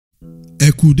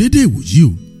ẹ kú déédéé ìwòyí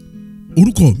o.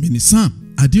 Orúkọ mi ni Sam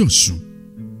Adéọ̀sùn.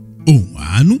 Ohun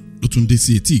àánú ló tún dé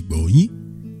sí etí ìgbọ́ yín.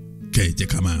 Kẹ́ ẹ jẹ́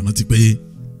ká máa rántí pé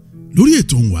lórí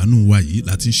ètò ohun àánú wa yìí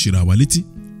la ti ń ṣera wa létí.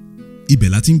 Ibẹ̀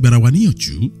la ti ń gbára wa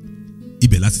níyànjú.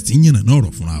 Ibẹ̀ la sì ti ń yànnàná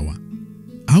ọ̀rọ̀ fúnra wa.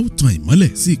 A ó tan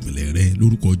ìmọ́lẹ̀ sí ìpìlẹ̀ rẹ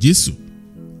lórúkọ Jésù.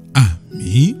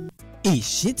 Àmín.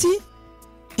 Ìṣítí,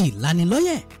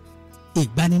 ìlanilọ́yẹ̀,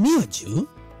 ìgbaniníyànjú,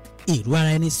 ìrú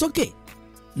ara ẹni sókè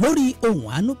lórí Ohun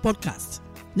Àánú podcast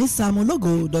ní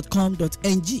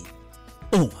samologo.com.ng.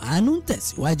 Ohun Àánú ń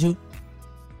tẹ̀síwájú.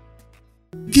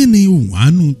 Kí ni ohun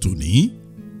àánú tòní?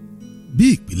 Bí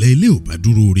ìpìlẹ̀ ilé ò bá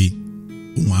dúró re,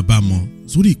 ohun àbámọ̀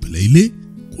sórí ìpìlẹ̀ ilé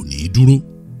kò ní í dúró.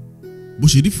 Bó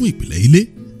ṣe rí fún ìpìlẹ̀ ilé,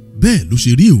 bẹ́ẹ̀ ló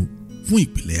ṣe rí o fún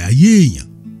ìpìlẹ̀ ayé èèyàn.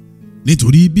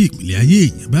 Nítorí bí ìpìlẹ̀ ayé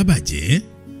èèyàn bá bàjẹ́,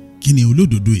 kí ni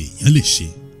olódodo èèyàn lè ṣe?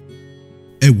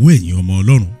 Ẹ wo ẹ̀yin ọmọ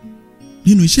Ọlọ́run,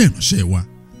 nínú iṣẹ́ ìránṣẹ́ wa,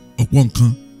 ọ̀pọ̀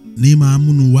nǹkan ní máa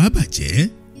múnú wa bàjẹ́.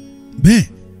 Bẹ́ẹ̀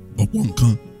ọ̀pọ̀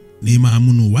nǹkan ní máa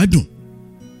múnú wa dùn.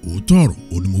 Òótọ́ ọ̀rọ̀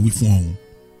ò ní mo wí fún ọ̀hún.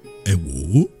 Ẹ wò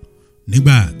ó,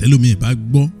 nígbà tẹ́lómi bá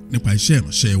gbọ́ nípa iṣẹ́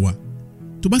ìránṣẹ́ wa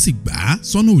tó bá sì gbà á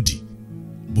sọ́nà òdì,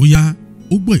 bóyá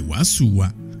ó gbọ́ ìwàásù wa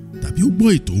tàbí ó gbọ́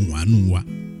ètò ohun àánú wa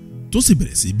tó sì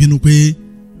bẹ̀rẹ̀ sí bínú pé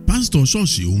pásítọ̀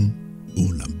ṣọ́ọ̀ṣì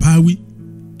òun là ń bá wí,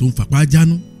 tó ń fapá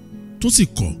jánú, tó sì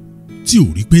kọ̀ tí ò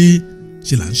rí pé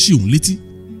ṣe là ń ṣí òun létí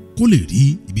kó lè rí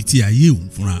ibi tí ayé òun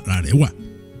fúnra ara rẹ̀ wà.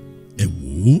 Ẹ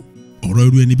wò ó, ọ̀rọ̀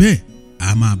irú ẹni bẹ́ẹ̀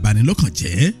a máa bani lọ́kàn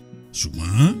jẹ́.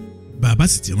 Ṣùgbọ́n bàbá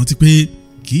sì ti rántí pé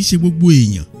kì í ṣe gbogbo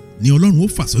èèyàn ni Ọlọ́run ó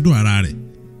fà sọ́dọ̀ ara rẹ̀.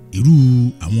 Irú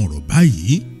àwọn ọ̀rọ̀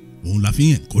báyìí òun la fi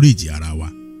ń encourage ara wa.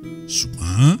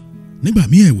 Ṣùgbọ́n nígbà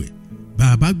míì ẹ̀wẹ̀,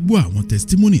 bàbá gbọ́ àwọn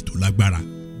testimony tó lágbára,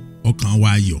 ọkàn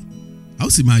wa yọ̀, a ó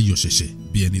sì máa yọ̀ ṣẹ̀ṣẹ̀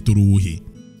bí ẹni tó rówó he.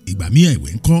 Ìgbà míì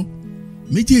ẹ̀wẹ̀ ńkọ́,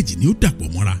 méjèèjì ni ó dàpọ̀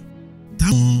mọ́ra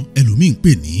táwọn ẹlòmíín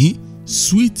pè ní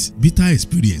sweet bitter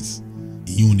experience.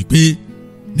 Ìyẹn ni pé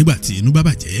nígbà tí inú bá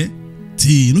bàjẹ́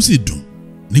tí inú sì dùn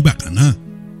nígbà kan náà,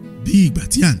 bí ìgbà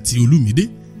tí àǹtí Olúmídé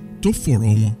tó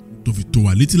fọ̀rọ̀ wọn tó fi tó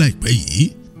wa létí láìpẹ́ yìí.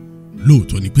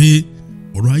 Lóòótọ́ ni pé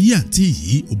ọ̀rọ̀ ayé àǹtí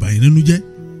yìí ò bà yín nínú jẹ́,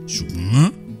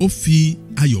 ṣùgbọ́n ó fi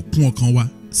ayọ̀ kún ọkàn wa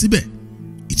síbẹ̀.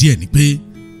 Ìdí ẹ̀ ni pé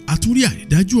a tún rí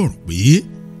àrídájú ọ̀rọ̀ pé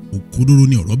òkodoro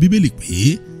ni ọ̀rọ̀ Bíbélì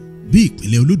pé bí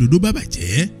ìpìlẹ̀ olódodo bá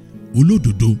bàjẹ́,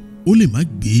 olódodo ó lè má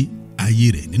gbé ayé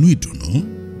rẹ̀ nínú ìdùnnú.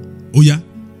 Ó yá,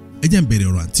 ẹ jẹ́ n bẹ̀rẹ̀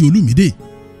ọ̀rọ̀ àǹtí Olúmídé,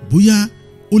 bóyá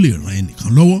ó lè ran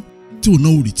ẹnìkan lọ́wọ́ tí òun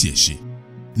náà ó rí tiẹ̀ ṣe.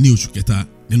 Ní oṣù kẹta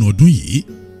nínú ọdún yìí,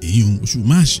 èyí oṣù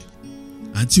Máàṣì,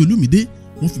 àǹtí Olúmídé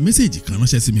wọ́n fi mẹ́sẹ̀jì kan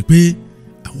ránṣẹ́ sí mi pé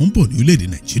àwọn ń bọ̀ ní orílẹ̀-èdè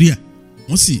Nàìjíríà,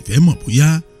 wọ́n sì fẹ́ mọ̀ bóyá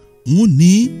wọ́n ní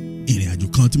ìrìn àjò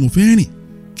kan tí mo fẹ́ rìn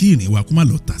kí ìrìn wa kó má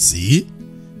lọ tà sí.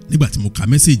 Nígbà tí mo ka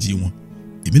mẹ́sẹ̀jì wọn,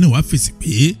 èmi náà wá fèsì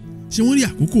pé ṣé wọ́n rí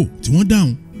àkókò tí wọ́n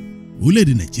dáhùn.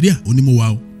 Orílẹ̀-èdè Nàìjíríà ó ní mo wà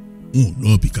o, wọn ò lọ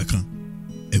ibì kankan.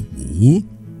 Ẹ wò ó,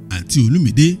 àǹtí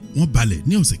Olúmídé wọ́n balẹ̀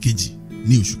ní ọ̀sẹ̀ kejì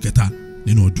ní oṣù kẹta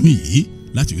nínú ọdún yìí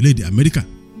láti orílẹ̀-èdè Amẹ́ríkà.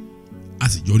 A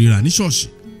sì jọ ríra ní ṣọ́ọ̀ṣì.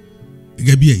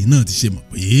 Gẹ́gẹ́ bí ẹ̀yin náà ti ṣe mọ̀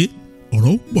pé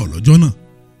ọ̀rọ̀ pọ̀ lọ́jọ́ náà.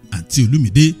 Àǹtí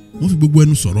Olúmídé wọ́n fi gbogbo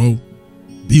ẹnu sọ̀rọ̀ o.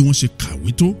 Bí wọ́n ṣe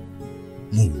kàwé tó,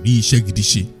 wọn ò rí iṣẹ́ gidi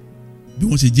ṣe. Bí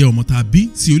wọ́n ṣe jẹ́ ọmọ tá a bí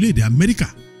sí orílẹ̀-èdè Amẹ́ríkà,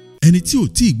 ẹni tí ò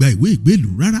tí ì gba ìwé ìgbélú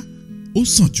rárá, ó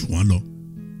sàn jù wọ́n lọ.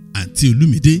 Àǹtí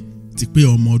Olúmídé ti pé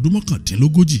ọmọ ọdún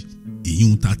 39,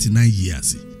 ìyún 39 years.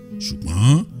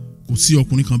 Ṣùgbọ́n kò sí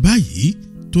ọkùnrin kan báyìí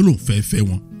tó lòun fẹ́ fẹ́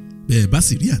wọn. Bẹ́ẹ̀ bá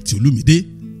sì rí àǹtí Olúmídé,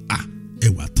 ẹ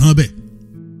wà tán bẹ́ẹ̀.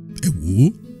 Ẹ wò ó,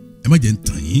 ẹ má jẹ́ ń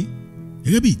tàn yín.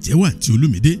 Gẹ́gẹ́ bí ìjẹ́wọ́ àǹtí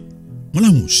Olúmídé, wọ́n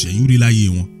láwọn ò ṣẹ́yún rí láyé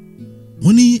wọn.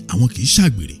 Wọ́n ní àwọn kì í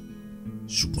ṣàgbèrè,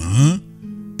 ṣùgbọ́n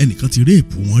ẹnìkan ti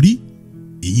réèpù wọn rí.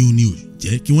 Èyí ni ò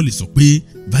jẹ́ kí wọ́n lè sọ pé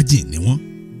virgin ni wọ́n.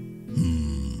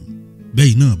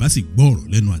 Bẹ́ẹ̀ náà bá sì gbọ́ ọ̀rọ̀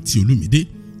lẹ́nu àǹtí Olúmídé,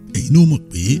 ẹ̀yin náà mọ̀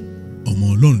pé ọmọ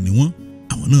Ọlọ́run ni wọ́n.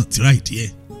 Àwọn náà ti ráì díẹ̀.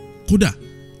 Kódà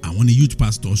àwọn ni youth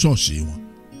pastor ṣọ́ọ̀ṣì wọn.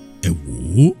 Ẹ wò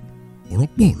ó, ọ̀rọ̀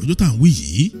pọ̀ lọ́jọ́ tá à ń wí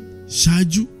yìí.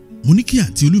 Ṣáájú mo ní kí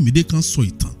àǹtí Olúmídé kan sọ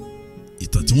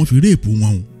ìtàn tí wọ́n fi réèpù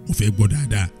wọn. Mo fẹ́ gbọ́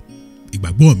dáadáa.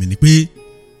 Ìgbàgbọ́ mi ni pé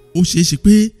ó ṣeé ṣe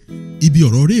pé ibi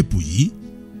ọ̀rọ̀ réèpù yìí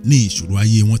ni ìṣòro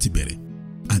ayé wọn ti bẹ̀rẹ̀.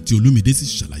 Àǹtí Olúmídé sì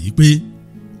ṣàlàyé pé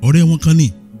ọ̀rẹ́ wọn kan ní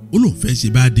ó lóun fẹ́ ṣe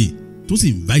báàdé tó sì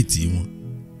invite wọn.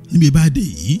 Níbi báàdé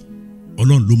yìí,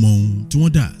 Ọlọ́run ló mọ ohun tí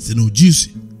wọ́n dà sínú jíùsì.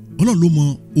 Ọlọ́run ló mọ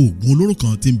oògùn olóró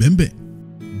kan tí ń bẹ́ńbẹ́.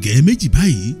 Gẹ̀ẹ́ méjì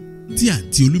báyìí tí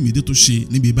àǹtí Olúmídé tó ṣe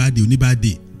níbi báàdé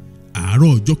oníbáàdé, àárọ̀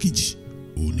ọjọ́ kejì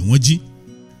òun ni wọ́n jí.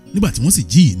 Nígbà tí wọ́n sì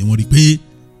jí yìí ni wọ́n rí pé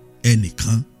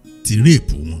ẹnìkan ti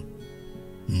réèpù wọn.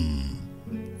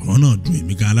 Ọ̀rọ̀ náà dùn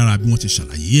èmi gan lára bí wọ́n ti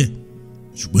ṣàlàyé ẹ̀,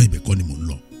 ṣùgbọ́n ibẹ̀ kọ́ ni mò ń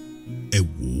lọ. Ẹ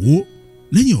wò ó,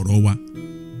 lẹ́yìn ọ̀rọ̀ wa,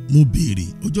 mo béèrè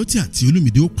ọjọ́ tí àǹtí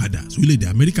Olúmídé ó padà sórílẹ̀-èdè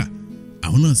Amẹ́ríkà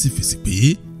àwọn náà sì fèsì pé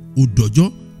ó dọjọ́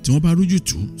tí wọ́n bá rójú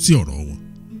tú sí ọ̀rọ̀ wọn.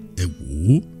 ẹ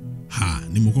wò ó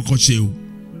ni mo kọ́kọ́ ṣe o.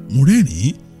 mo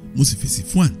rẹ́rìn-ín mo sì fèsì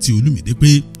fún àǹtí Olúmídé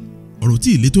pé ọ̀rọ̀ tí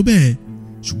ìle tó bẹ́ẹ̀,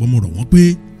 ṣùgbọ́n mo rọ̀ wọ́n pé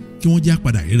kí wọ́n já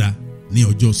padà ríra ní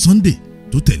ọjọ́ Sunday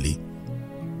tó tẹ̀lé.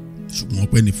 ṣùgbọ́n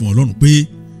ọpẹ́ ni fún Ọlọ́run pé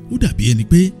ó dàbí ẹni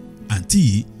pé àǹtí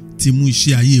yìí ti mú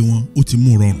iṣẹ́ ayé wọn ó ti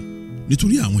mú rọrùn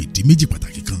nítorí àwọn ìdí méjì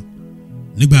pàtàkì kan.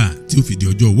 nígbà tí ó fi di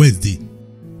ọjọ́ Wednesday,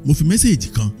 mo fi mẹ́sẹ̀ẹ̀jì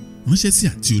kan ránṣẹ́ sí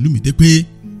àǹtí Olúmídé pé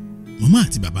màmá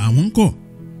àti bàbá wọn ń kọ́.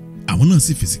 àwọn náà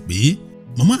sì fèsì pé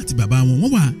màmá àti bàbá wọn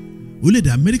wọ́n wà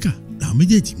orílẹ̀-èdè Amẹ́ríkà làwọn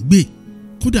méjèèjì ń gbé.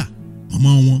 kódà màmá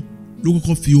wọn ló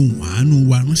kọ́kọ́ fi ohun àánú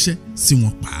wa ránṣẹ́ sí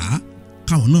wọn pàá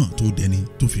káwọn náà tó dẹni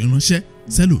tó fi ránṣẹ́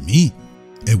sẹ́lòmíì.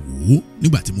 ẹ wò ó,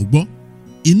 nígbà tí mo gbọ́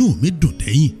inú mi dùn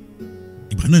dẹ́yìn.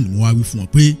 ìgbà náà ni mo wá wí fún wọn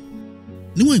pé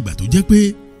níwọ̀n ìgbà tó jẹ́ pé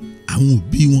àwọn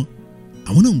òbí wọn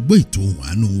àwọn náà ń gbọ́ ètò ohun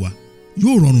àánú wa,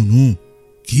 yóò rọrùn nù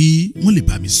kí wọ́n lè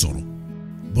bá mi sọ̀rọ̀.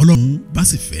 bọ́lọ́run bá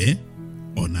sì fẹ́,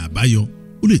 ọ̀nà àbáyọ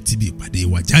ó lè ti bí ìpàdé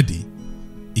wa jáde.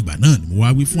 ìgbà náà ni mo wá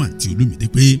wí fún àǹtí Olúmídé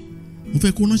pé mo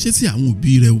fẹ́ kó ránṣẹ́ sí àwọn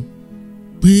òbí rẹ o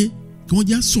pé kí wọ́n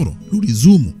já sọ̀rọ̀ lórí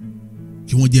Zoom,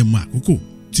 kí wọ́n jẹ́ mọ àkókò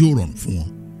tí ó rọrùn fún wọn.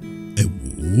 ẹ wò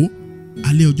ó,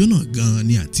 alẹ́ ọjọ́ náà gan-an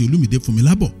ni àǹtí Olúmídé fún mi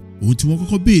lábọ̀. ohun tí wọ́n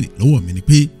kọ́kọ́ béèrè lọ́wọ́ mi ni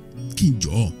pé kí n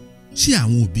jọ̀ọ́ ṣé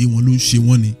àwọn òbí wọn ló ń ṣe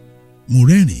wọ́n ni. mo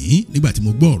rẹ́rìn-ín nígbà tí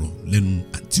mo gbọ́ ọ̀rọ̀ lẹ́nu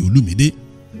àǹtí Olúmídé.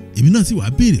 èmi náà sì wá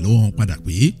béèrè lọ́wọ́ wọn padà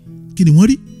pé kí ni wọ́n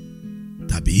rí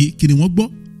tàbí kí ni wọ́n gbọ́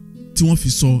tí wọ́n fi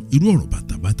sọ irú ọ̀rọ̀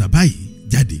bàtàbàtà báyìí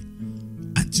jáde.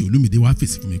 àǹtí Olúmídé wá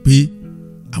fèsì fún mi pé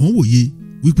àwọn wòye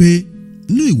wípé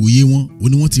nínú ìwòye wọn ò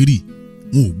ní wọ́n ti rí,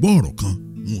 wọn ò gbọ́ ọ̀rọ̀ kan,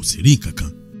 wọn ò sì rí nǹkan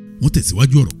kan. wọ́n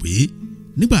tẹ̀síwájú ọ̀rọ̀ pé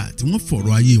nígbà tí wọ́n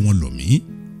fọ̀rọ̀ ayé wọn lọ̀ mí,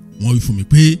 wọ́n wí fún mi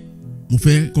pé mo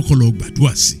fẹ́ kọ́kọ́ lọ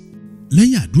gbàdúrà sí i.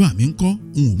 lẹ́yìn àdúrà mi ńkọ́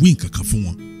n ò wí nǹkan kan fún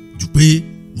wọn jù pé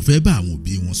mo fẹ́ bá àwọn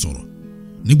òbí wọn sọ̀rọ̀.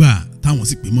 nígbà táwọn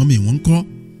sì pé mọ́mì wọn ńkọ́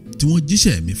tí wọ́n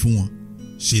jíṣẹ́ mi fún wọn,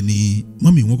 ṣe ni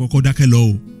mọ́mì wọn kọ́kọ́ dákẹ́ lọ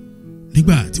o.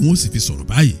 nígbà tí wọ́n sì fi sọ̀rọ̀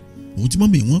báyìí, ohun tí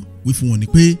mọ́mì wọn wí fún wọn ni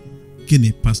pé kí ni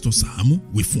pásítọ̀ Sàámú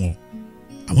wí fún ọ.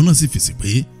 àwọn náà sì fèsì pé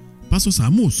pásítọ̀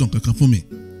Sàámú ò sọ nǹkan kan fún mi,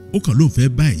 ó kàn ló ń fẹ́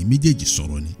bá ẹ̀yin méjèèjì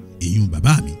sọ̀rọ̀ ni, èyún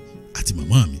bàbá mi àti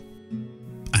màmá mi.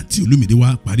 àǹtí Olúmídé wá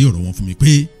parí ọ̀rọ̀ wọn fún mi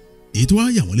pé èyí tó wá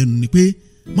yà wọ́n lẹ́nu ni pé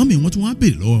mọ́mì wọn tún wá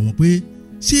béèrè lọ́wọ́ wọn pé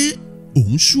ṣé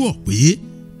òun ṣúọ̀ pé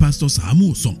pásítọ̀ Sàámú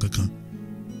ò sọ nǹkan kan.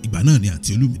 ìgbà náà ni àǹtí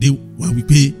Olúmídé wá wí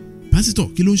pé pásítọ̀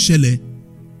kí ló ń ṣẹlẹ̀.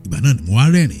 ìgbà náà ni mo wá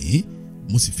rẹ́rìn-ín,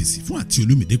 mo sì fèsì fún àǹtí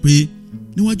Olúmídé pé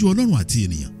níwájú Ọlọ́run àti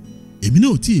ènìyàn, èmi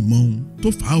náà ò tí ì mọ ohun tó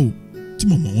fà á o tí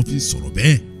mọ̀mọ́ wọn fi sọ̀rọ̀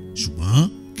bẹ́ẹ̀, ṣùgbọ́n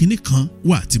kinní kan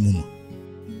wà tí mo mọ̀,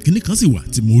 kinní kan sì wà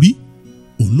tí mo rí.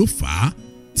 òun ló fà á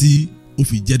tí ó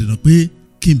fi jẹ́ dandan pé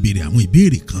kí n béèrè àwọn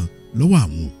ìbéèrè kan lọ́wọ́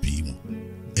àwọn òbí wọn.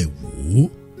 ẹ wò ó,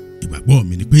 ìgbàgbọ́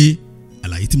mi ni pé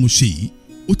àlàyé tí mo ṣe yìí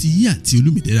ó ti yí àǹtí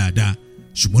Olúmídé dáadáa,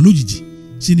 ṣùgbọ́n lójijì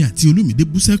ṣe ni àǹtí Olúmídé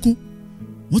bú sẹ́kún.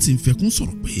 wọ́n ti ń fẹkún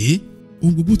sọ̀rọ̀ pé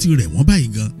ohun gbogbo ti rẹ̀ wọ́n báyìí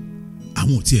gan,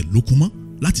 àwọn ò tiẹ̀ lókun mọ́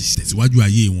láti tẹ̀síwájú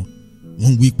ayé wọn.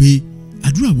 wọ́n ń wí pé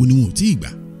àdúrà wo ni wọn ò tí ì gbà,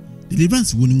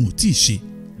 deliverance wo ni wọn ò tí ì ṣe.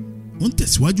 wọ́n ń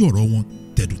tẹ̀síwájú ọ̀rọ̀ wọn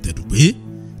tẹ̀dùtẹ̀dù pé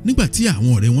nígbà tí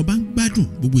àwọn ọ̀rẹ́ wọn bá ń gbádùn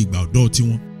gbogbo ìgbà ọ̀dọ́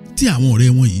tiwọn, tí àwọn ọ̀rẹ́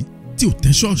wọn yìí tí ò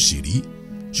tẹ́ ṣọ́ọ̀ṣì rí,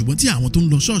 ṣùgbọ́n tí àwọn tó ń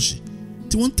lọ ṣọ́ọ̀ṣì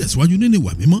tí wọ́n ń tẹ̀síwájú nínú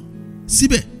ìwà mímọ́,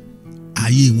 síbẹ̀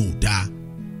ayé wọn ò dáa.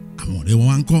 àwọn ọ̀rẹ́ wọn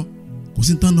wá ń kọ́, kò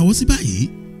sí tán náwó sí báyìí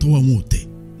tọ́wọ́ wọn ò tẹ̀.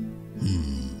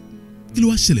 kí ló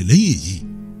wá ṣẹlẹ̀ lẹ́yìn èyí?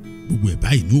 gbogbo ẹ̀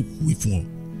báyìí ní òkú wí fún ọ,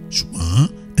 ṣùgbọ́n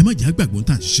ẹ má jẹ́ àgbàgbọ́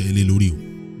tá à ń ṣiṣẹ́ ilé lórí o.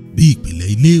 bí ìpìlẹ̀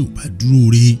ilé ò bá dúró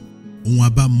re, ohun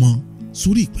abámọ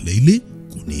sórí ìpìlẹ̀ ilé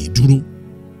kò ní í dúró.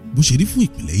 bó ṣe rí fún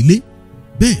ìpìlẹ̀ ilé,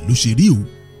 bẹ́ẹ̀ ló ṣe rí o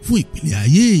fún ìpìlẹ̀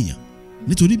ayé èèyàn.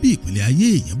 nítorí bí ìpìlẹ̀ ayé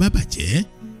èèyàn bá bàjẹ́,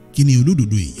 kí ni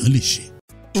olódodo èèyàn lè ṣe?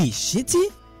 ìṣítí,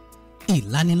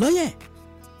 ìlanilọ́yẹ̀,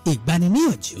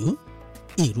 ìgbaniníyànjú,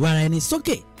 ìrú ara ẹni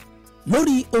sókè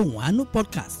lórí Ohun Àánú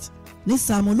podcast ní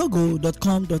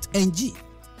samologo.com.ng.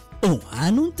 Ohun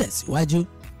Àánú ń tẹ̀síwájú.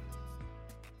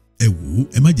 ẹ wò ó,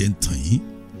 ẹ má jẹ́ ń tàn yín,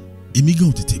 èmi gan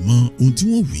ò tètè mọ ohun tí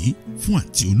wọ́n wí fún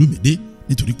àǹtí Olúmídé,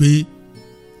 nítorí pé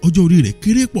ọjọ́ orí rẹ̀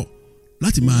kéré pọ̀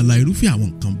láti máa la irúfẹ́ àwọn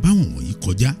nǹkan báwọn wọ̀nyí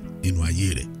kọjá nínú ayé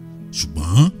rẹ̀.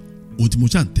 ṣùgbọ́n ohun tí mo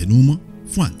ṣáà ń tẹnu mọ́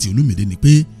fún àǹtí Olúmídé ni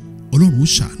pé Ọlọ́run ó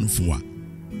ṣàánú fún wa.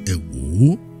 ẹ wò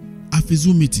ó, a fi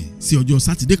Zoom meeting sí ọjọ́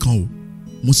Sátidé kan o.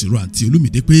 mo sì rọ àǹtí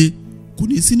Olúmídé pé kò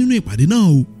ní sí nínú ìpàdé náà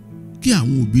o, kí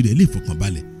àwọn òbí rẹ̀ lè fọkàn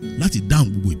balẹ̀ láti dáhùn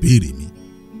gbogbo ìbéèrè mi.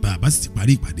 bá a bá sì ti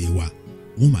parí ìpàdé wa,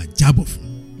 wọ́n máa jábọ̀ fún.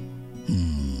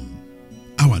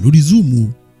 a wà lórí Zoom o,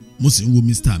 mo sì ń wo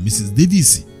Mr. and Mrs.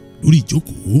 Davis lórí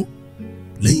ìjókòó.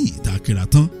 lẹ́yìn ìta kíra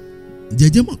tán,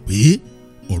 jẹ́jẹ́ mọ̀ pé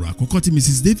ọ̀rọ̀ àkọ́kọ́ tí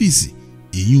Mrs. Davis,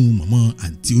 èyún mọ̀mọ́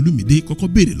àǹtí Olúmídé, kọ́kọ́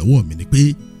béèrè lọ́wọ́ mi ni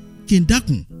pé kí n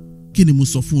dákun kí ni mo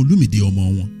sọ fún Olúmídé ọmọ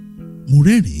wọn? Mo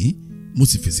rẹ́rìn-ín mo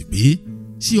sì fèsì pé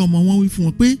ṣé ọmọ wọn wí fún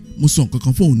wọn pé mo sọ nǹkan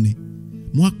kan fóun ni.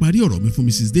 Mo wá parí ọ̀rọ̀ mi fún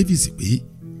Mrs. Davis pé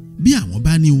bí àwọn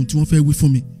bá ní ohun tí wọ́n fẹ́ wí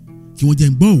fún mi kí wọ́n jẹ́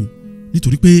ń gbọ́ o,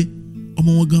 nítorí pé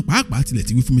ọmọ wọn gan pàápàá tilẹ̀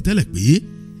ti wí fún mi tẹ́lẹ̀ pé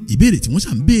ìbéèrè tí wọ́n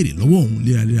ṣà ń béèrè lọ́wọ́ òun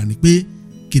léraléra ni pé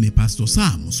kí ni Pastor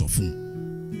Sam sọ fún un.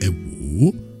 Ẹ wò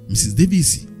ó, Mrs.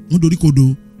 Davis wọ́n doríkodò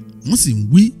wọ́n sì ń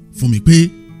wí fún mi pé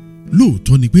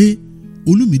lóòótọ́ ni pé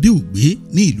Olúmídé ò gbé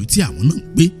ní ìlú tí àwọn náà ń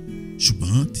gbé,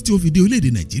 ṣùgbọ́n títí ó fi dé orílẹ̀-èdè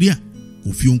Nàìjíríà kò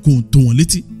fi ohunkóhun tó wọn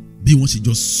létí bí wọ́n ṣe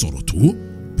jọ sọ̀rọ̀ tó,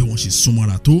 bí wọ́n ṣe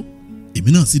súnmọ́ra tó. Èmi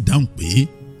náà sì dáhùn pé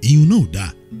ìyún náà ò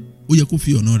dáa, ó yẹ kó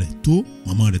fi ọ̀nà rẹ̀ tó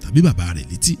màmá rẹ̀ tàbí bàbá rẹ̀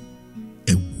létí.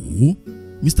 Ẹ wò ó,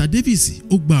 Mr. Davis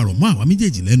ó gba ọ̀rọ̀ mọ́ àwa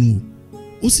méjèèjì lẹ́nu o.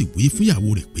 Ó sì wí fún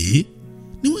ìyàwó rẹ̀ pé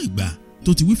níwọ̀n ìgbà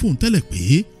tó ti wí fóun tẹ́lẹ̀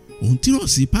pé òun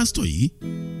tírọ̀sì pásítọ̀ yìí,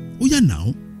 ó yá náà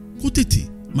kó tètè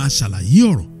máa ṣàlàyé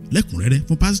ọ̀rọ̀ lẹ́kùnrẹ́rẹ́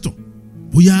fún pásítọ̀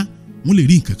bóyá wọ́n lè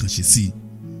rí nǹkan kan ṣe sí i.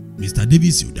 Mr.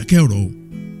 Davis ò dákẹ́ ọ̀rọ̀ o,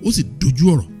 ó sì dojú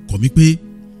ọ̀rọ̀ kọ mí pé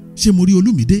ṣé mo rí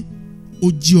Olúmídé, ó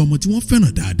jí ọmọ tí wọ́n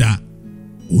fẹ́ràn dáadáa,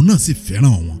 òun náà sì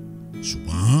fẹ́ràn wọn,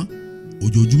 ṣùgbọ́n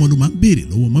ojoojúmọ́ ló máa ń béèrè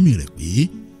lọ́wọ́ mọ́mì rẹ̀ pé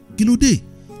kí ló dé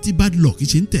tí bad luck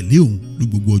ṣe ń tẹ̀lé òun ní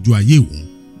gbogbo ọjọ́ ayé òun.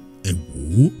 Ẹ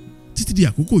wò ó, títí di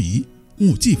àkókò yìí n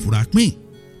ò tí ì fura pín.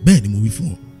 Bẹ́ẹ̀ ni mo wí fún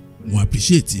ọ, mo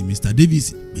appreciate Mr.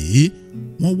 Davis pé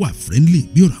wọ́n wà friendly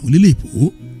bí ọ̀rọ̀ àwọn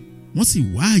eléléèbó, wọ́n sì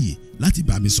wá àyè láti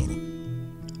bá mi sọ̀rọ̀.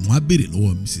 Mo á béèrè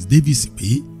lọ́wọ́ Mrs. Davis pé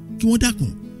kí wọ́n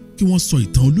dákun kí wọ́n sọ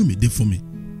ìtàn Olúmídé fún mi.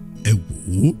 Ẹ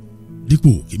wò ó, dípò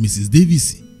kí Mrs. Davis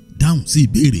dáhùn sí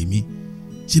ìbéèrè mi,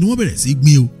 ṣe ni wọ́n bẹ̀rẹ̀ sí í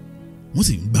gbin o, wọ́n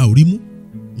sì ń gbá orí mú,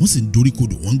 wọ́n sì ń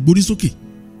doríkodò, wọ́n ń gbórí sókè.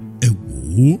 Ẹ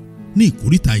wò ó, ní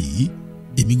ìkóríta yìí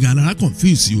èmi gan alára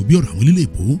confuse o bí ọ̀rọ̀ àwọn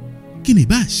eléléèbó. Kí ni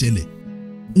bá ṣẹlẹ̀?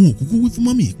 N ò kúkú wí fún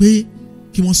mọ́mì pé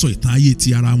kí wọ́n sọ ìtàn ayé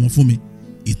ti ara wọn fún mi,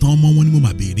 ìtàn ọmọ wọn ni mo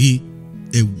máa béèrè.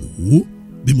 Ẹ wò ó,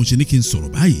 bí mo ṣe ní kí n sọ̀rọ̀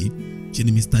báyìí ṣe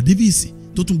ni Mr. Davis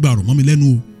tó tún gba ọ̀rọ̀ mọ́ mi lẹ́nu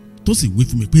o, tó sì wí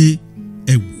fún mi pé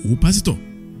ẹ wò ó pásítọ̀,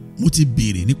 mo ti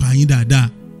béèrè nípa yín dáadáa,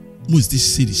 mo sì ti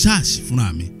ṣe research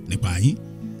fúnra mi nípa yín,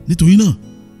 nítorí náà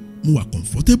mo wà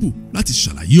comfortable láti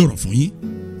ṣàlàyé ọ̀rọ̀ fún yín.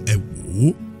 Ẹ wò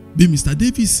ó, bí Mr.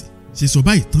 Davis ṣe sọ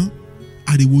báyìí tán,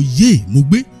 ariwo yéè mo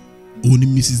gbé òun ni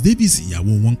Mrs. Davis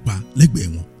ìyàwó wọn ń pa lẹ́gbẹ̀ẹ́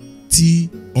wọn, tí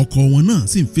ọkọ wọn náà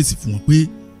sì ń fèsì fún wọn pé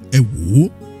ẹ wò ó,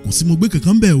 kò sí mo gbé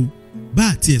kankan bẹ́ẹ̀ o, bá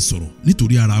àti ẹ̀ sọ̀rọ̀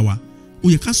nítorí ara wa, ó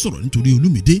yẹ ká sọ̀rọ̀ nítorí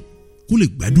Olúmídé kó lè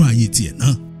gbádùn ayé tiẹ̀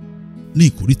náà. Ní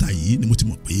ìkóríta yìí ni mo ti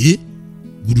mọ̀ pé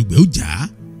gudugbẹ̀ ó jà á,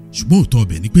 ṣùgbọ́n òótọ́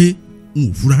ọbẹ̀ ni pé n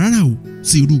ò fura rárá o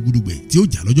sí irú gudugbẹ̀ tí ó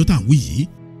jà lọ́jọ́ tá à ń wí yìí.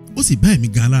 Ó sì bá èmi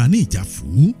gan lára ní ìjà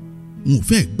fún, n ò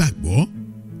fẹ́ gbàgbọ́.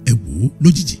 Ẹ wò ó,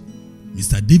 lójijì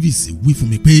Mr. Davis wí fún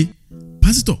mi pé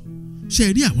pásítọ̀,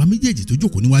 ṣe rí àwa méjèèjì tó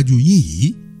jókòó níwájú yín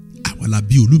yìí, àwa la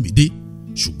bí Olúmídé,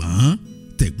 ṣùgbọ́n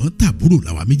tẹ̀gbọ́n tàbúrò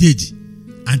làwa méjèèjì.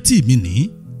 Àǹtí mi ní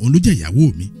òun ló jẹ́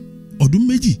ìyàwó mi, ọdún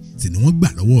méjì sì ni wọ́n gbà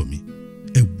lọ́wọ́ mi.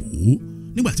 Ẹ wò ó,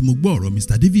 nígbà tí mo gbọ́ ọ̀rọ̀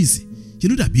Mr. Davis ṣe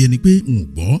ló dàbí ẹni pé n ò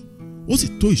gbọ́. Ó sì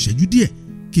tó ìṣẹ́jú díẹ̀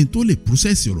kí n tó lè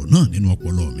process ọ̀rọ̀ náà nínú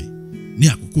ọpọlọ mi. Ní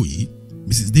àkókò yìí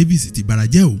Mrs. Davis ti bara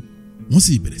jẹ́ o, wọ́n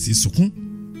sì bẹ̀rẹ̀ sí sunkún.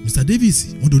 Mr. Davis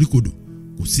wọ́n doríkodò,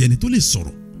 kò sí ẹni tó lè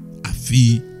sọ̀rọ̀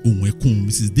àfi ohùn ẹkún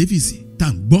Mrs. Davis tá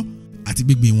à ń gbọ́ àti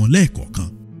gbígbé wọn lẹ́ẹ̀kọ̀ọ̀kan.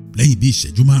 Lẹ́yìn bí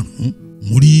ìṣẹ́jú 5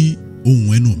 mo rí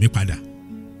ohùn ẹnu mi padà.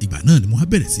 Ìgbà náà ni mo á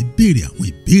bẹ̀rẹ̀ sí béèrè àwọn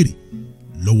ìbéèrè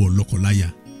lọ́wọ́ lọ́kọláya.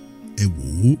 Ẹ wò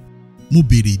ó, mo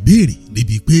béèrè ìbéèrè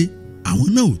débi pé àwọn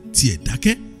náà ò tiẹ̀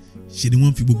dákẹ́, ṣe ni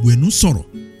wọ́n fi gbogbo ẹnu sọ̀rọ̀.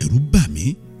 Ẹ̀rù bà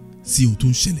mí sí ohun tó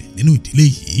ń ṣẹlẹ̀ nínú ìdílé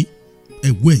yìí. Ẹ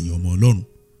wo ẹ̀yin ọmọ Ọlọ́run,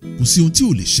 kò sí ohun tí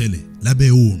ò lè ṣẹlẹ̀ lábẹ́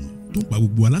oòrùn tó ń pa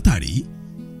gbogbo alátàrí.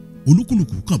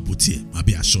 Olúkúlùkù kàn bó tiẹ̀ má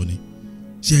bí aṣọ ni.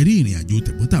 Ṣe rí ìrìn àjò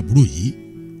tẹ̀gbọ́ntàbúrò yìí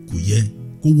kò yẹ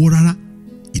kó wọ́ rárá.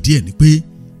 Ìdí ẹ̀ ni pé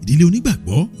ìdílé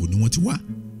onígbàgbọ́ ò ní wọ́n ti wá.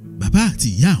 Bàbá àti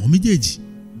ìyá àwọn méjèèjì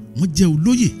wọ́n jẹ́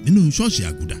olóyè nínú ṣọ́ọ̀ṣì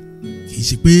àgùdà. Kì í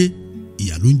ṣe pé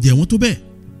ìyà ló ń jẹ wọ́n tó bẹ́ẹ̀,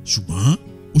 ṣùgbọ́n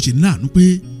ó ṣe ní láàánú pé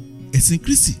ẹ̀sìn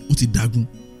Kristi ó ti dagun.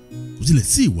 Kò tilẹ̀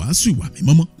sí ìwàásù ìwà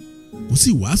mímọ́ mọ́, kò sí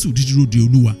ìwàásù dídúró de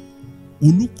Olúwa.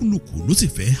 Olúkúlùkù ló sì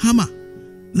fẹ́ hámà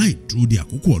láì dúró de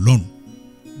àkókò Ọlọ́run.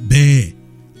 Bẹ́ẹ̀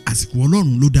àsìkò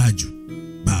Ọlọ́run ló dáa jù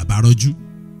bàbá rọ́jú.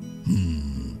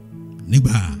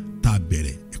 Nígbà tá a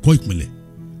bẹ̀rẹ̀ ẹ̀kọ́ ìpìnlẹ̀,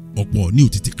 ọ̀pọ̀ ní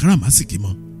òtítì káràmásìkì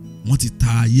mọ́. Wọ́n ti ta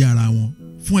ayé ara wọn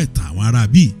fún ẹ̀tàn àwọn ará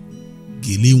bíi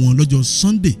gèlè wọn lọ́jọ́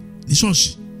Sunday ní ṣọ́ọ̀ṣì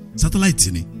sátáláìtì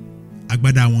ni,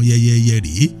 agbádá wọn yẹyẹyẹ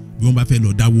rèé bí wọ́n bá fẹ́ lọ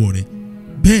dáwọ́ rẹ̀.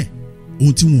 Bẹ́ẹ̀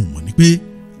ohun tí wọn ò mọ̀ ni pé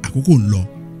àkókò ń lọ,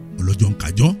 ọlọ́jọ́ ń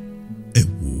kájọ́. Ẹ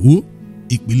wò ó,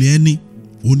 ìpìlẹ̀ ẹni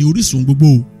òun ni orísun gbogbo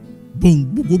o. Bóun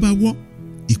gbogbo bá wọ́,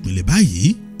 ìpìlẹ̀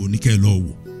báyìí oníkẹ́ lọ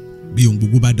wò. Bí ohun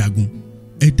gbogbo bá dagun,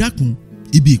 ẹ dákun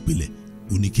ibi ìpìlẹ̀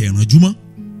oníkẹ́ ranjú mọ́.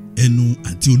 ẹnu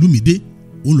àǹtí Olúmídé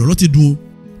òun lọ̀rọ̀ ti dùn o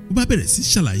bó bá bẹ̀rẹ̀ sí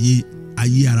ṣàlàyé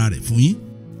ayé ara rẹ̀ fún yín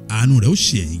àánú rẹ̀ ó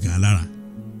ṣe ẹ̀yin gan lára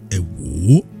ẹ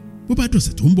wò ó bó bá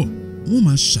dọ̀sẹ̀ tó ń bọ̀ wọ́n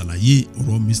máa ṣàlàyé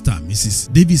ọ̀rọ̀ Mr and Mrs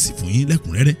Davis fún yín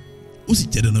lẹ́kùnrẹ́rẹ́ ó sì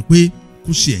jẹ́ dandan pé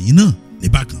kó ṣe ẹ̀yin náà ní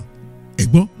bákan ẹ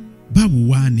gbọ́ báwo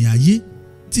wá ni ayé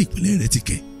tí ìpìlẹ̀ rẹ̀ ti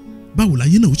kẹ̀ báwo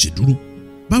láyé náà ó ṣe dúró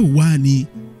báwo wá ni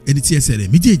ẹni tí ẹsẹ̀ rẹ̀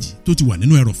méjèèjì tó ti wà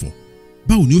nínú ẹrọ̀fọ̀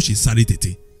báwo ni ó ṣe sáré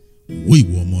tètè wò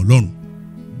ìwọ ọmọ Ọlọ́run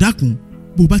dákun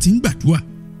bó bá ti ń gbàdúrà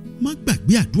má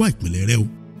gbàgbé àdúrà ìpìlẹ̀ rẹ o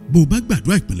bó bá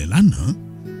gbàdúrà ìpìlẹ̀ lánàá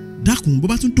dákun bó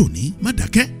bá tún dòní má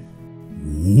dákẹ́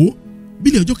wò ó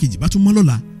bílẹ̀ ọjọ́ kejì bá tún mọ́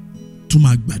lọ́la tún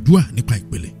máa gbàdúrà nípa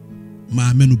ìpìlẹ̀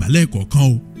máa mẹ́nubà lẹ́ẹ̀kọ̀ọ̀kan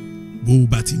o bó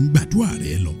bá ti ń gbàdúrà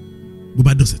rẹ lọ bó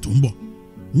bá dọ̀sẹ̀ tó ń bọ̀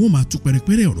wọ́n máa tú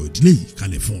pẹrẹpẹrẹ ọ̀rọ̀ ìdílé yìí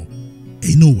kalẹ̀ fún ọ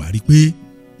ẹ̀yin náà wà rí pé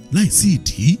láìsí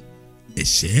ìdí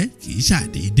ẹ̀ṣẹ̀ kì í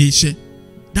ṣàdédé ṣẹ́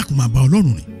dákun máa bá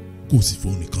Ọlọ́run rìn kó o sì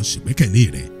fòun nìkan ṣègbẹ́kẹ̀lé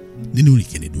rẹ nínú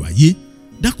ìrìnkèrindò ayé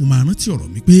dákun máa rántí ọ̀rọ̀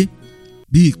mi pé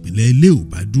bí ìpìlẹ̀ ilé ò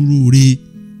bá dúró re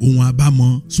ohun abámọ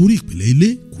sórí ìpìlẹ̀ ilé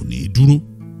kò ní í dúró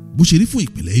bó ṣe rí fún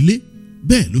ìpìlẹ̀ ilé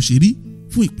bẹ́ẹ̀ ló ṣe rí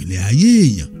fún ìpìlẹ̀ ayé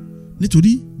èèyàn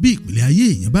nítorí bí ìpìlẹ̀ ayé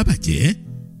èèyàn bá bàjẹ́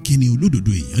kí ni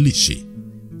olódodo èèyàn lè ṣe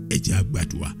ẹ jẹ́ á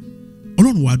gbàdúrà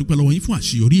Ọlọ́run wa dúpẹ́ lọ́wọ́ yín fún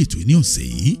àṣeyọrí ètò ní ọ̀sẹ̀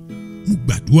yìí mo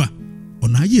gbàdúrà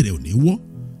ọ̀nà ayé rẹ̀ ò ní wọ́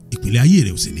ìpìlẹ̀ ayé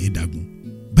rẹ̀ ò sì ní dagun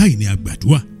báyìí ni a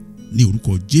gbàdúrà ní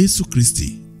orúkọ Jésù Kristi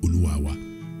Olúwa wa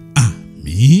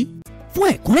àmín. fún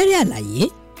ẹ̀kúnrẹ́rẹ́ àlàyé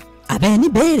àbẹ́ ní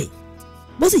béèrè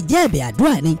bó sì jẹ́ ẹ̀bẹ̀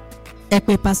àdúrà ni ẹ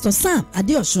pè Pastor Sam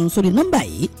Adéọ̀sùn sórí nọ́mbà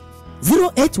yìí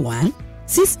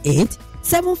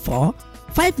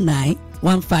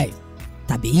 08168745915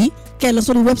 tàbí kẹ́ ẹ lọ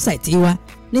sórí wẹ́bsáìtì wa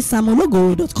ní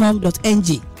samologo.com.ng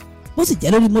bó sì jẹ́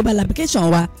lórí mobile application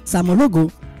wa Samologo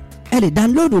ẹ lè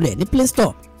dáńlóòdù rẹ̀ ní Play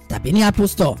Store tàbí ní Apple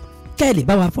Store kẹ́ ẹ lè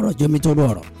bá wa fọ̀rọ̀ jomitoro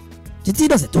ọ̀rọ̀ títí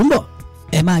dọ̀sẹ̀ tó ń bọ̀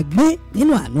ẹ máa gbé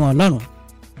nínú àánú Ọlọ́run.